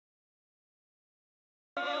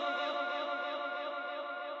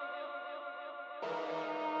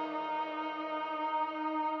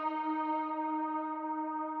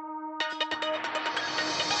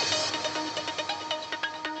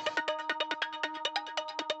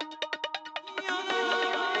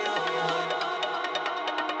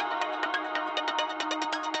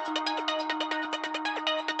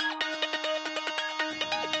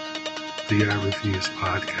the I Refuse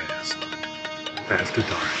podcast, After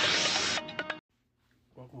Dark.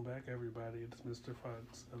 Welcome back, everybody. It's Mr.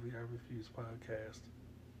 Fox of the I Refuse podcast,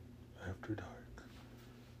 After Dark.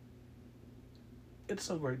 It's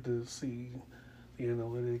so great to see the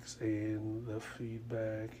analytics and the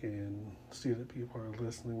feedback and see that people are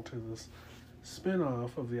listening to this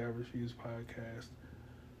spin-off of the I Refuse podcast.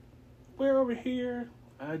 We're over here.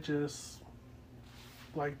 I just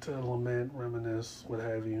like to lament, reminisce, what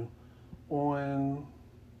have you, on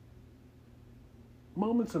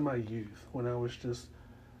moments in my youth when I was just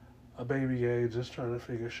a baby gay, just trying to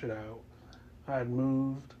figure shit out. I had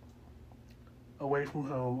moved away from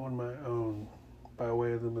home on my own by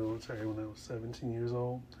way of the military when I was 17 years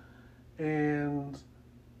old. And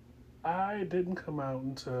I didn't come out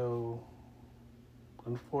until,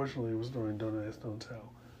 unfortunately, it was during Don't Ask, Don't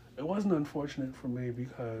Tell. It wasn't unfortunate for me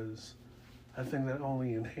because I think that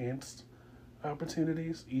only enhanced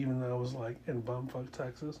opportunities, even though I was like in bumfuck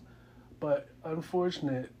Texas. But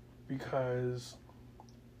unfortunate because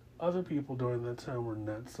other people during that time were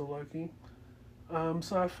not so lucky.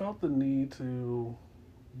 So I felt the need to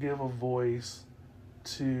give a voice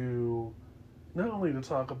to not only to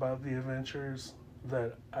talk about the adventures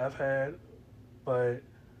that I've had, but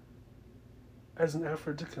as an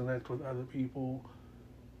effort to connect with other people,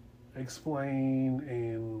 explain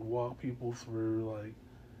and walk people through like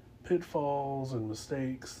pitfalls and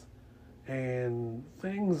mistakes and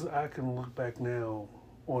things I can look back now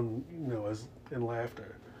on, as in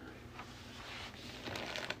laughter.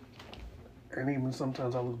 And even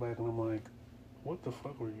sometimes I look back and I'm like, what the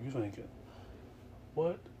fuck were you thinking?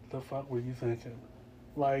 What the fuck were you thinking?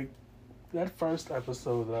 Like, that first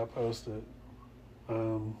episode that I posted,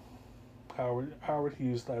 Howard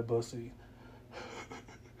Hughes, Thy Bussy.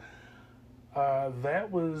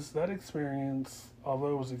 That experience,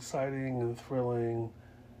 although it was exciting and thrilling,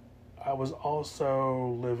 I was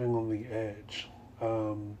also living on the edge.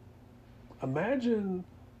 Imagine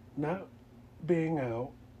not being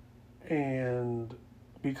out, and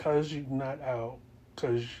because you're not out,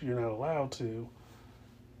 because you're not allowed to,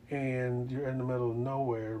 and you're in the middle of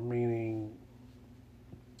nowhere,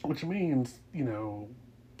 which means,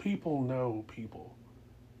 people know people.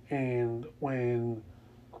 And when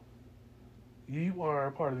you are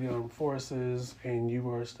a part of the armed forces and you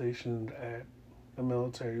are stationed at a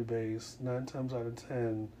military base, 9 times out of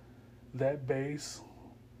 10, that base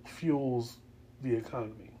fuels the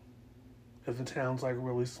economy. If the town's like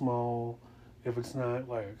really small, if it's not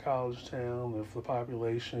like a college town, if the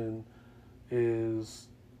population is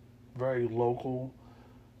very local,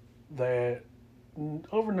 that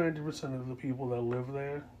over 90% of the people that live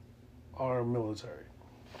there are military.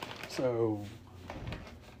 So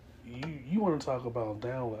you want to talk about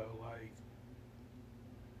down low, like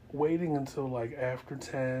waiting until like after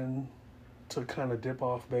 10 to kind of dip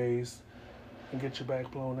off base and get your back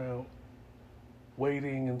blown out.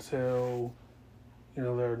 Waiting until,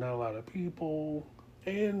 there are not a lot of people.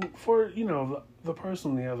 And for, the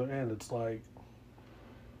person on the other end, it's like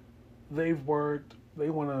they've worked, they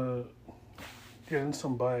want to get in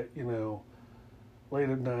some butt, late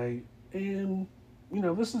at night. And,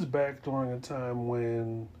 this is back during a time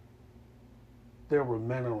when there were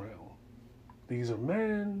men around. These are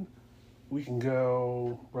men. We can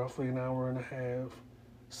go roughly an hour and a half.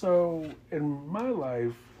 So in my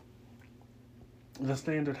life, the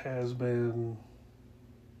standard has been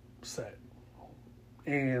set.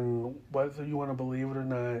 And whether you want to believe it or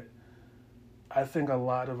not, I think a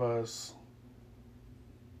lot of us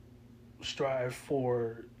strive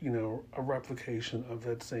for, a replication of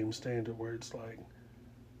that same standard where it's like,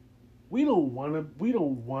 we don't want to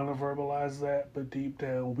verbalize that, but deep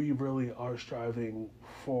down we really are striving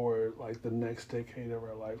for like the next decade of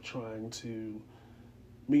our life, trying to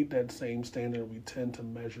meet that same standard. We tend to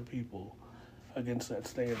measure people against that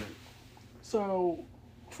standard. So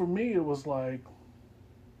for me it was like,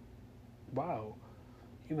 wow,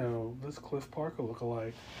 this Cliff Parker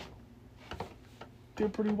lookalike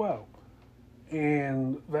did pretty well.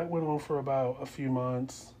 And that went on for about a few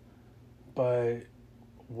months, but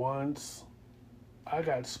once I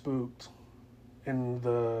got spooked in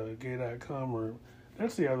the gay.com room,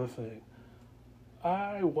 that's the other thing.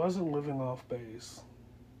 I wasn't living off base.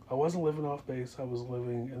 I was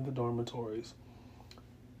living in the dormitories,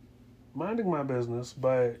 minding my business,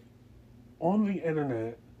 but on the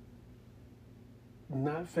internet,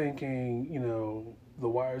 not thinking, the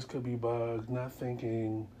wires could be bugged, not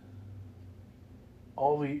thinking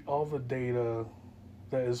all the data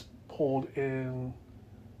that is pulled in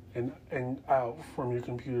and out from your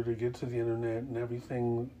computer to get to the internet, and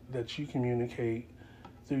everything that you communicate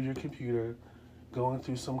through your computer going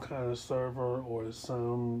through some kind of server or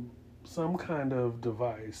some kind of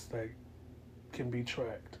device that can be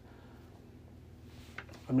tracked.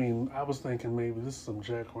 I mean, I was thinking maybe this is some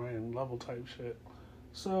Jack Ryan level type shit.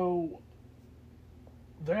 So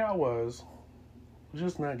there I was,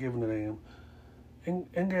 just not giving a damn.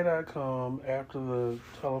 NGay.com, after the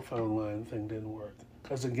telephone line thing didn't work.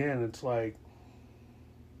 Because again, it's like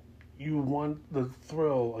you want the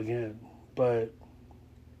thrill again, but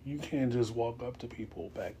you can't just walk up to people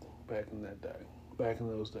back in that day, back in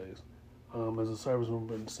those days, as a service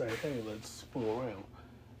member and say, "Hey, let's fool around."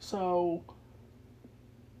 So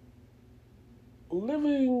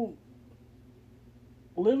living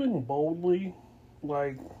boldly,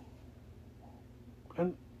 like,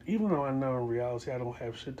 and even though I know in reality I don't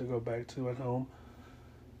have shit to go back to at home,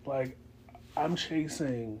 like, I'm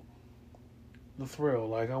chasing the thrill.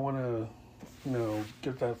 Like, I want to,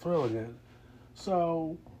 get that thrill again.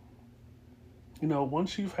 So,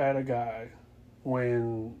 once you've had a guy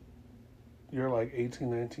when you're like 18,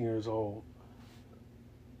 19 years old,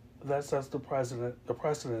 that sets the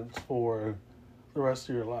precedent for the rest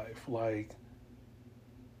of your life. Like,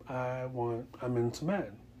 I'm into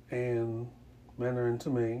men, and men are into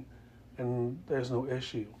me, and there's no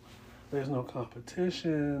issue. There's no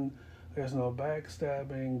competition. There's no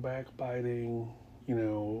backstabbing, backbiting,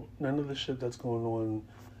 none of the shit that's going on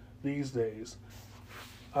these days,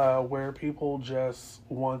 where people just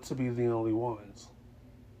want to be the only ones.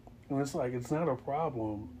 And it's like, it's not a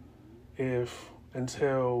problem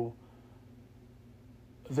until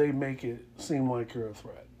they make it seem like you're a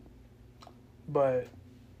threat. But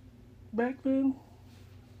back then,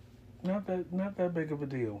 not that big of a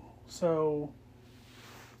deal. So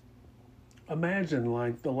imagine,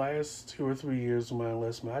 like, the last 2 or 3 years of my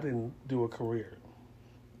enlistment, I didn't do a career.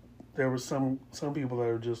 There were some people that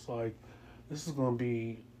are just like, this is going to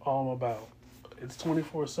be all I'm about. It's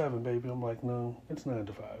 24/7, baby. I'm like, no, it's 9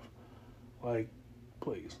 to 5. Like,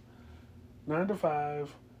 please. 9 to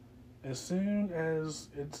 5, as soon as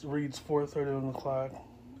it reads 4:30 on the clock,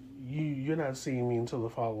 you're not seeing me until the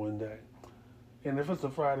following day. And if it's a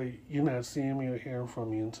Friday, you're not seeing me or hearing from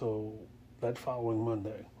me until that following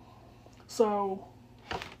Monday. So,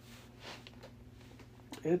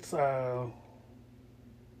 it's,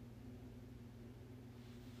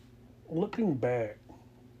 looking back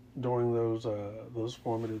during those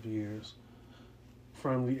formative years,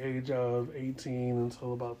 from the age of 18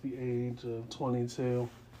 until about the age of 22,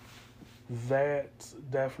 that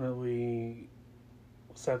definitely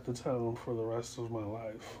set the tone for the rest of my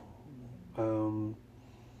life. I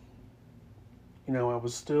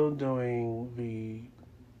was still doing the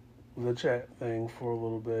chat thing for a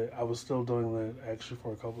little bit. I was still doing that actually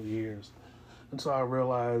for a couple of years. And so I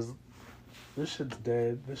realized this shit's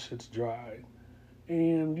dead, this shit's dry.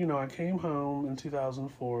 And, I came home in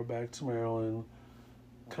 2004 back to Maryland,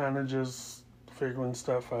 kind of just figuring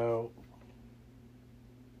stuff out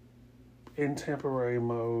in temporary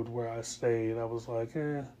mode where I stayed. I was like,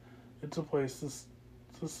 it's a place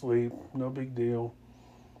to sleep, no big deal.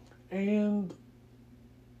 And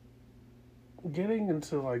getting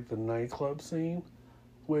into like the nightclub scene,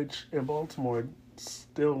 which in Baltimore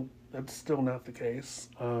that's still not the case.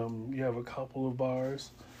 You have a couple of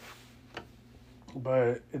bars,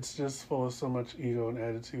 but it's just full of so much ego and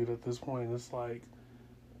attitude at this point. It's like,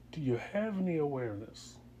 do you have any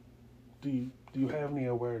awareness? Do you have any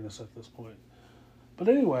awareness at this point? But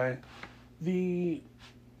anyway, the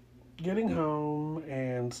getting home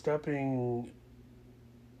and stepping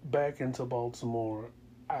back into Baltimore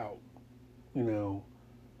out,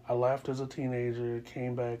 I left as a teenager,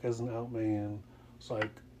 came back as an out man. It's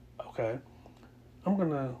like, okay, I'm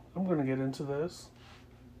gonna get into this,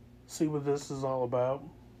 see what this is all about.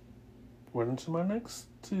 Went into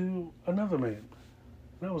to another man,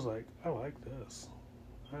 and I was like, I like this.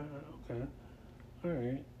 Okay, all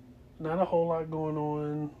right. Not a whole lot going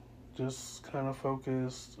on, just kind of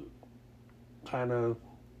focused, kind of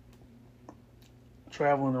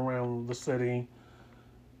traveling around the city,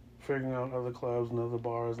 figuring out other clubs and other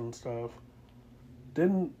bars and stuff.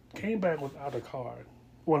 Came back without a car.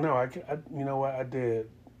 Well, no, I you know what, I did.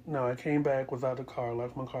 No, I came back without a car,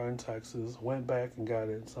 left my car in Texas, went back and got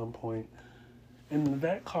it at some point. And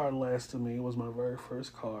that car lasted me, it was my very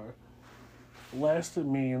first car, lasted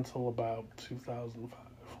me until about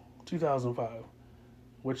 2005,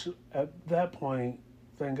 which at that point,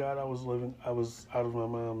 thank God I was out of my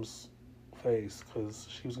mom's face, because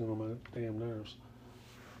she was getting on my damn nerves.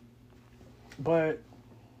 But,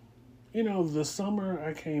 the summer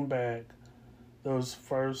I came back, those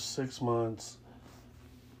first 6 months,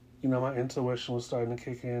 my intuition was starting to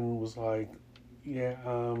kick in, was like, yeah,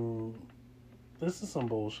 this is some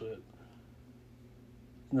bullshit.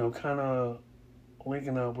 Kind of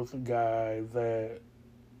linking up with a guy that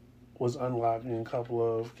was unlocking a couple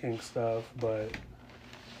of kink stuff, but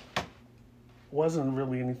wasn't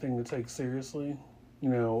really anything to take seriously.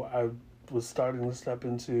 I was starting to step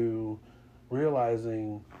into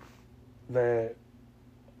realizing that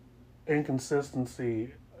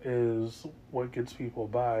inconsistency is what gets people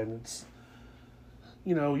by, and it's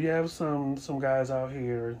you have some guys out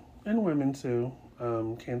here and women too.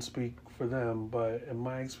 Can't speak for them, but in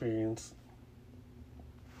my experience,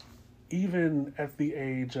 even at the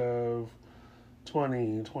age of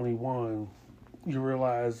 20, 21, you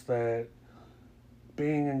realize that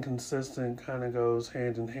being inconsistent kind of goes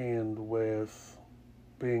hand in hand with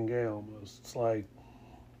being gay almost. It's like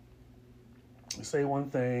you say one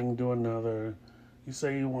thing, do another. You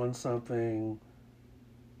say you want something,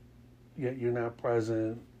 yet you're not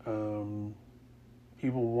present.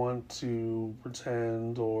 People want to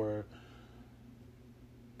pretend or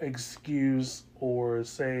excuse or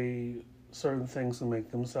say certain things to make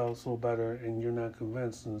themselves feel better, and you're not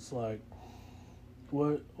convinced. And it's like,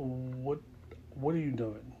 what are you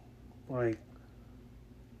doing? Like,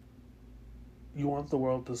 you want the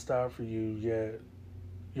world to stop for you, yet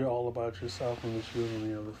you're all about yourself and the shoe on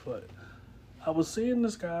the other foot. I was seeing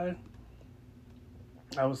this guy,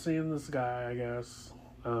 I guess,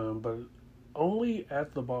 but only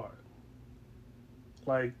at the bar.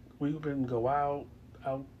 Like, we wouldn't go out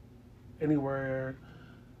anywhere.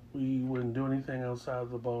 We wouldn't do anything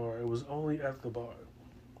outside the bar. It was only at the bar.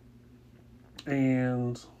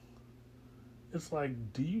 And it's like,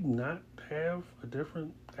 do you not have a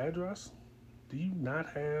different address? Do you not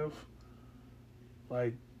have,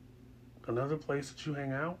 like, another place that you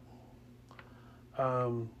hang out?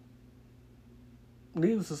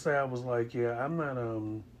 Needless to say, I was like, yeah, I'm not,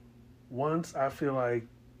 once I feel like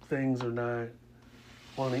things are not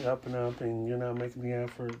on the up and up and you're not making the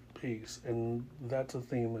effort, peace. And that's a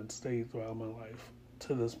theme that stayed throughout my life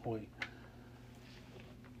to this point.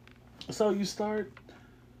 So I start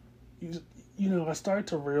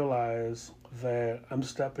to realize that I'm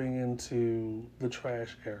stepping into the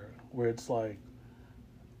trash era where it's like,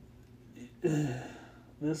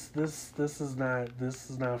 this is not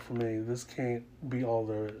for me. This can't be all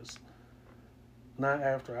there is. Not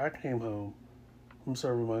after I came home from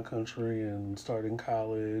serving my country and starting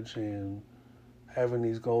college and having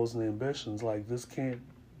these goals and ambitions. Like, this can't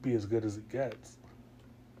be as good as it gets.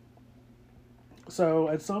 So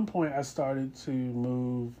at some point I started to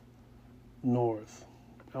move north.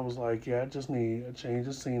 I was like, yeah, I just need a change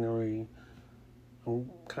of scenery.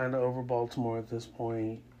 I'm kind of over Baltimore at this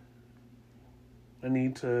point. I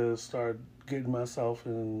need to start getting myself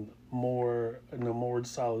in a more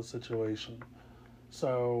solid situation.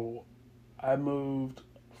 So I moved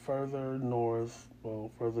further northwest.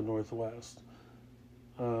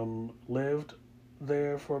 Lived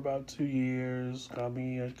there for about 2 years. Got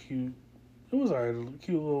me a cute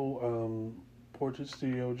little portrait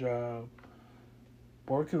studio job.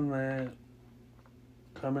 Working that,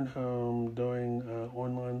 coming home, doing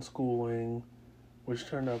online schooling, which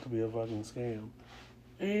turned out to be a fucking scam.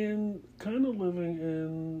 And kind of living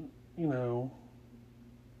in,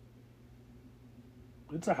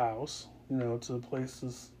 it's a house, it's a place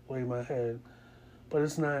to lay my head, but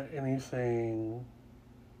it's not anything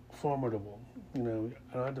formidable. I don't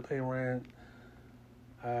have to pay rent.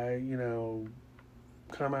 I,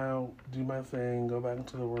 come out, do my thing, go back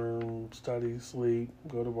into the room, study, sleep,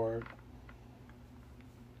 go to work.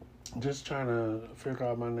 Just trying to figure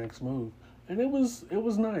out my next move. And it was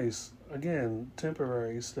nice. Again,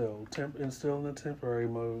 temporary still. Still in the temporary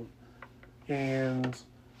mode. And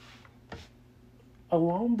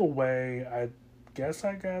along the way, I guess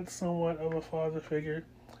I got somewhat of a father figure.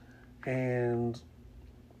 And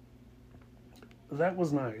that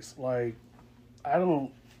was nice. Like,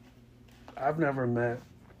 I've never met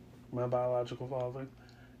my biological father.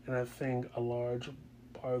 And I think a large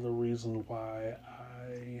part of the reason why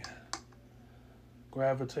I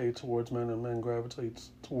gravitate towards men and men gravitate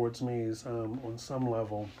towards me is on some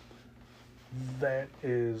level that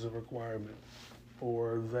is a requirement,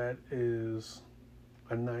 or that is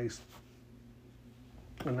a nice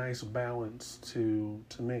balance to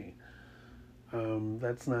me.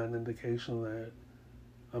 That's not an indication that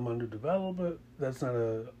I'm underdeveloped, but that's not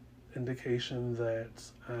a indication that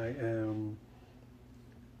I am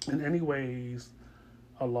in any ways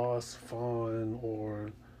a lost fawn or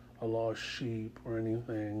a lost sheep or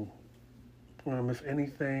anything. If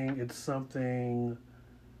anything, it's something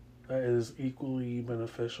that is equally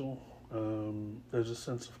beneficial. There's a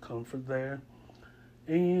sense of comfort there,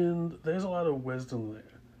 and there's a lot of wisdom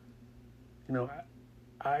there. You know,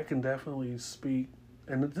 I can definitely speak,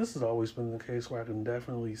 and this has always been the case where I can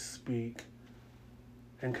definitely speak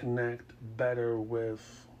and connect better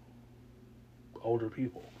with older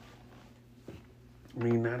people. I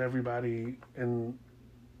mean, not everybody in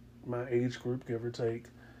my age group, give or take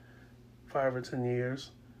 5 or 10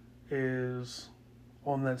 years, is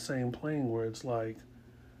on that same plane where it's like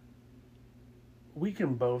we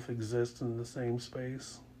can both exist in the same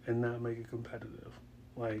space and not make it competitive.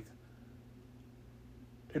 Like,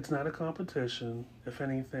 it's not a competition. If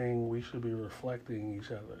anything, we should be reflecting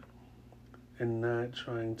each other and not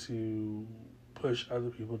trying to push other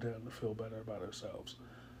people down to feel better about ourselves.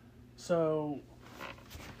 So,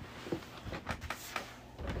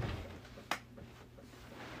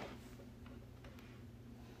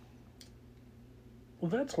 well,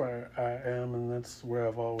 that's where I am, and that's where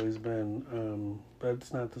I've always been. But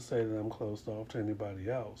it's not to say that I'm closed off to anybody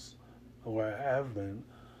else, or where I have been.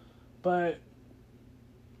 But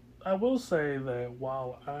I will say that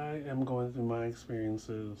while I am going through my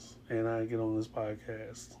experiences, and I get on this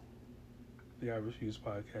podcast, the I Refuse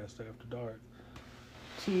podcast after dark,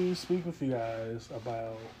 to speak with you guys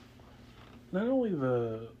about not only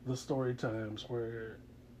the story times where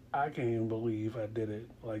I can't even believe I did it,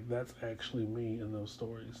 like that's actually me in those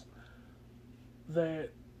stories,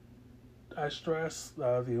 that I stress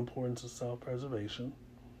the importance of self-preservation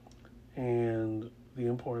and the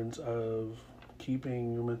importance of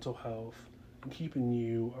keeping your mental health and keeping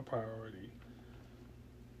you a priority.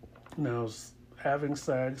 Now, having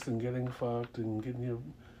sex and getting fucked and getting your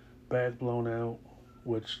back blown out,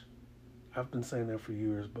 which I've been saying that for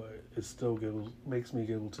years, but it still makes me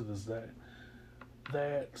giggle to this day.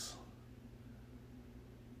 That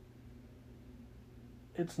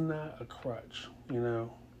it's not a crutch, you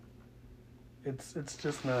know. It's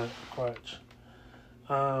just not a crutch.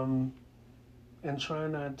 And try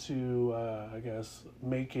not to, I guess,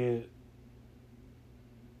 make it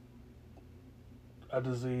a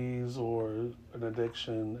disease or an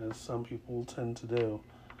addiction, as some people tend to do.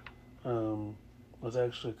 There's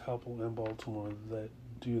actually a couple in Baltimore that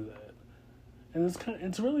do that, and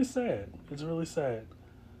it's really sad. It's really sad,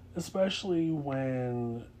 especially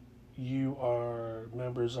when you are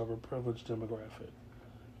members of a privileged demographic,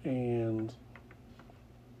 and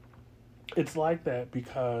it's like that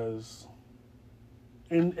because.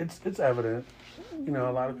 And it's evident, you know,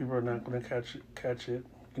 a lot of people are not going to catch it.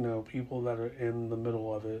 You know, people that are in the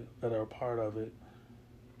middle of it, that are a part of it,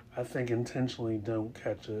 I think intentionally don't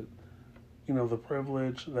catch it. You know, the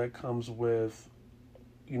privilege that comes with,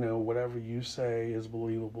 you know, whatever you say is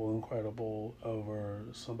believable and credible over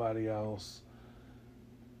somebody else,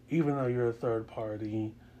 even though you're a third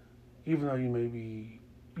party, even though you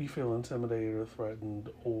feel intimidated or threatened,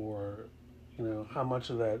 or, you know, how much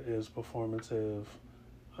of that is performative.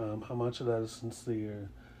 How much of that is sincere?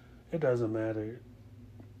 It doesn't matter.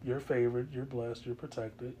 You're favored, you're blessed, you're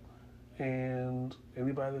protected, and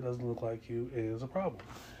anybody that doesn't look like you is a problem.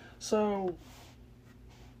 So,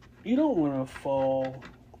 you don't want to fall,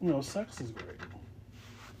 you know, sex is great.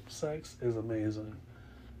 Sex is amazing.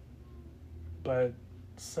 But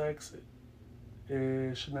sex,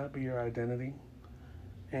 it should not be your identity,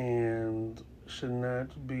 and should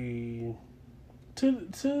not be to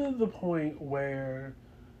the point where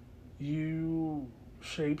you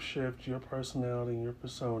shapeshift your personality and your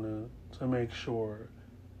persona to make sure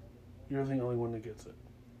you're the only one that gets it.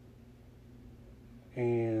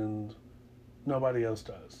 And nobody else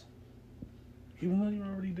does. Even though you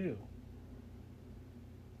already do.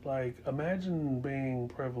 Like, imagine being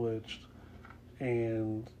privileged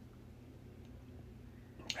and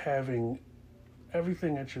having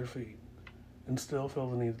everything at your feet and still feel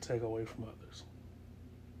the need to take away from others.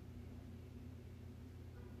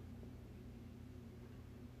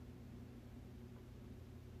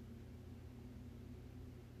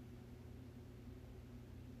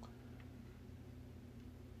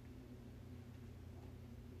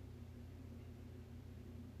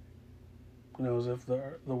 You know, as if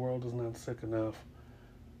the world is not sick enough.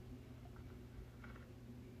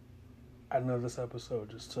 I know this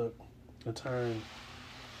episode just took a turn,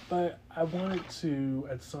 but I wanted to,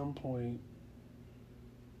 at some point,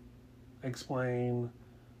 explain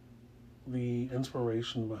the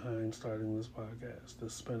inspiration behind starting this podcast,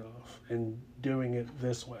 this spinoff, and doing it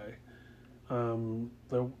this way.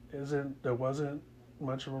 There wasn't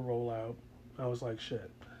much of a rollout. I was like,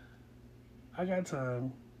 shit, I got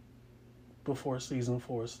time before season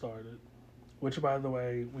 4 started, which, by the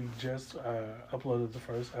way, we just uploaded the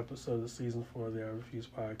first episode of season 4 of the I Refuse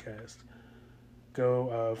podcast.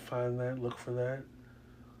 Go find that, look for that.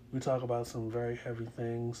 We talk about some very heavy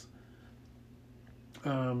things.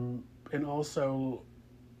 And also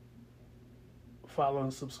follow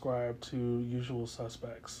and subscribe to Usual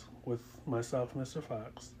Suspects with myself, Mr.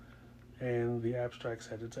 Fox, and the Abstract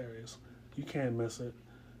Sagittarius. You can't miss it.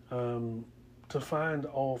 To find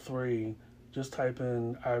all three, just type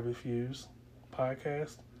in I Refuse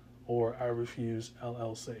Podcast or I Refuse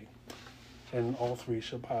LLC, and all three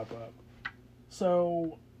should pop up.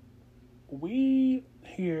 So, we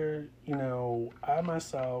here,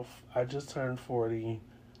 I just turned 40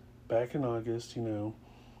 back in August,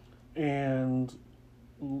 and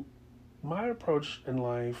my approach in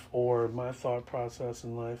life, or my thought process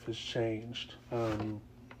in life, has changed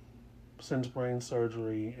since brain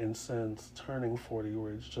surgery and since turning 40,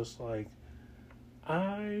 where it's just like,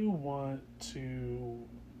 I want to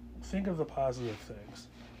think of the positive things.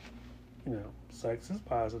 Sex is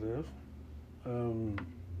positive.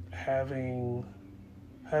 Having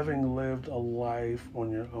lived a life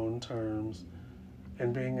on your own terms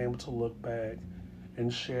and being able to look back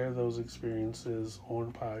and share those experiences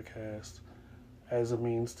on podcast as a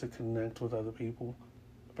means to connect with other people,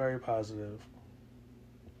 very positive.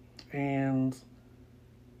 And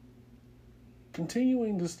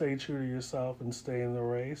continuing to stay true to yourself and stay in the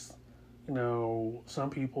race. Some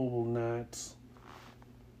people will not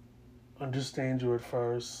understand you at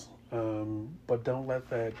first, but don't let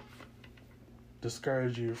that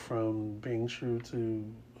discourage you from being true to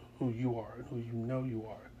who you are and who you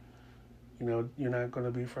are. You're not going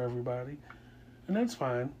to be for everybody, and that's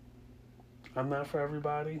fine. I'm not for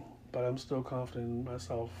everybody, but I'm still confident in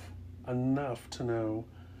myself enough to know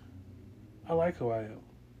I like who I am.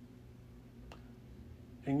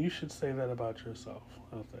 And you should say that about yourself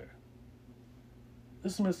out there.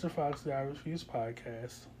 This is Mr. Fox, the I Refuse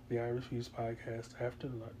Podcast, the I Refuse Podcast After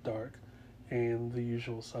Dark, and the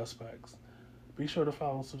Usual Suspects. Be sure to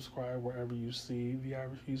follow and subscribe wherever you see the I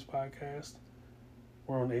Refuse Podcast.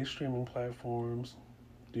 We're on 8 streaming platforms.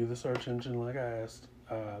 Do the search engine like I asked,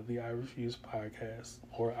 the I Refuse Podcast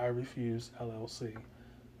or I Refuse LLC,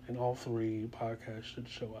 and all three podcasts should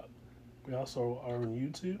show up. We also are on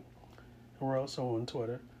YouTube, and we're also on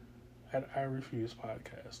Twitter at I Refuse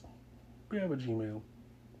Podcast. We have a Gmail.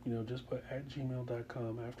 Just put at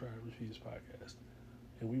gmail.com after I Refuse Podcast,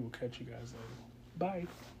 and we will catch you guys later. Bye.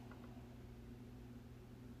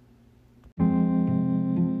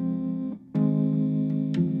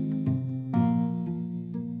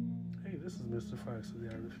 This is Mr. Fox of the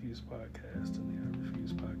I Refuse Podcast and the I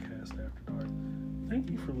Refuse Podcast After Dark. Thank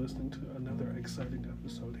you for listening to another exciting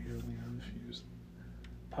episode here on the I Refuse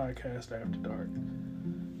Podcast After Dark.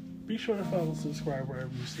 Be sure to follow and subscribe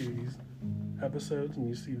wherever you see these episodes and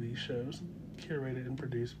you see these shows, curated and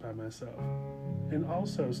produced by myself. And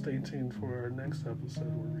also stay tuned for our next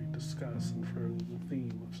episode where we discuss and further the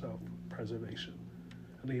theme of self-preservation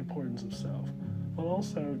and the importance of self, while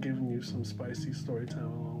also giving you some spicy story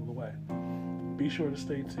time along the way. Be sure to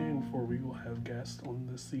stay tuned for we will have guests on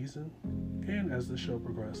this season and as the show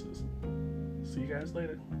progresses. See you guys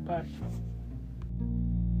later. Bye.